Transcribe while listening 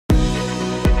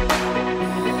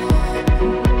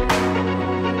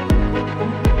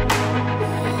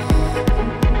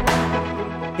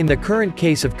In the current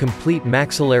case of complete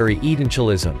maxillary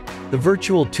edentalism, the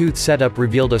virtual tooth setup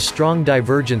revealed a strong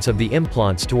divergence of the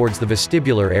implants towards the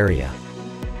vestibular area.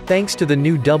 Thanks to the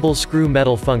new double-screw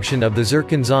metal function of the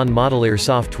Zirkonzahn.Modellier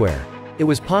software, it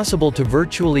was possible to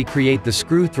virtually create the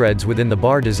screw threads within the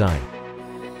bar design.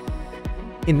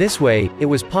 In this way, it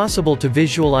was possible to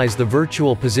visualize the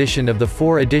virtual position of the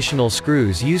 4 additional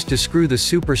screws used to screw the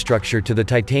superstructure to the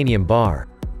titanium bar.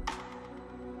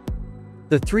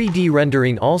 The 3D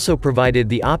rendering also provided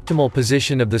the optimal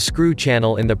position of the screw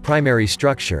channel in the primary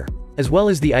structure, as well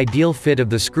as the ideal fit of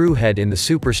the screw head in the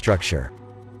superstructure.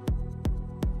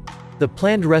 The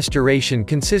planned restoration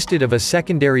consisted of a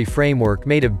secondary framework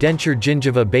made of denture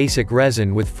gingiva basic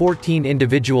resin with 14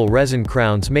 individual resin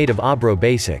crowns made of Abro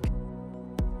basic.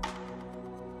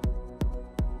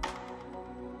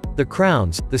 The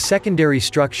crowns, the secondary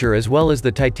structure as well as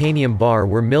the titanium bar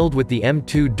were milled with the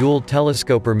M2 dual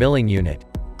telescoper milling unit.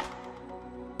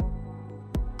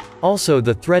 Also,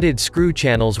 the threaded screw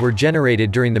channels were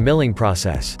generated during the milling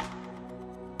process.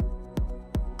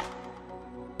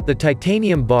 The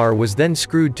titanium bar was then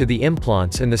screwed to the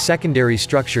implants and the secondary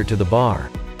structure to the bar.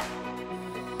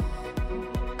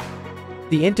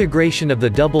 The integration of the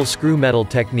double screw metal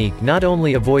technique not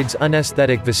only avoids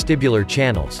unaesthetic vestibular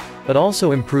channels, but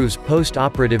also improves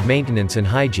post-operative maintenance and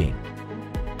hygiene.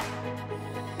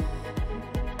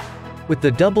 With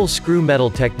the double screw metal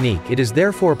technique, it is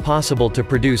therefore possible to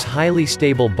produce highly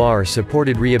stable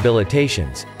bar-supported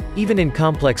rehabilitations, even in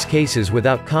complex cases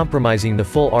without compromising the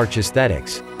full arch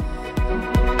aesthetics.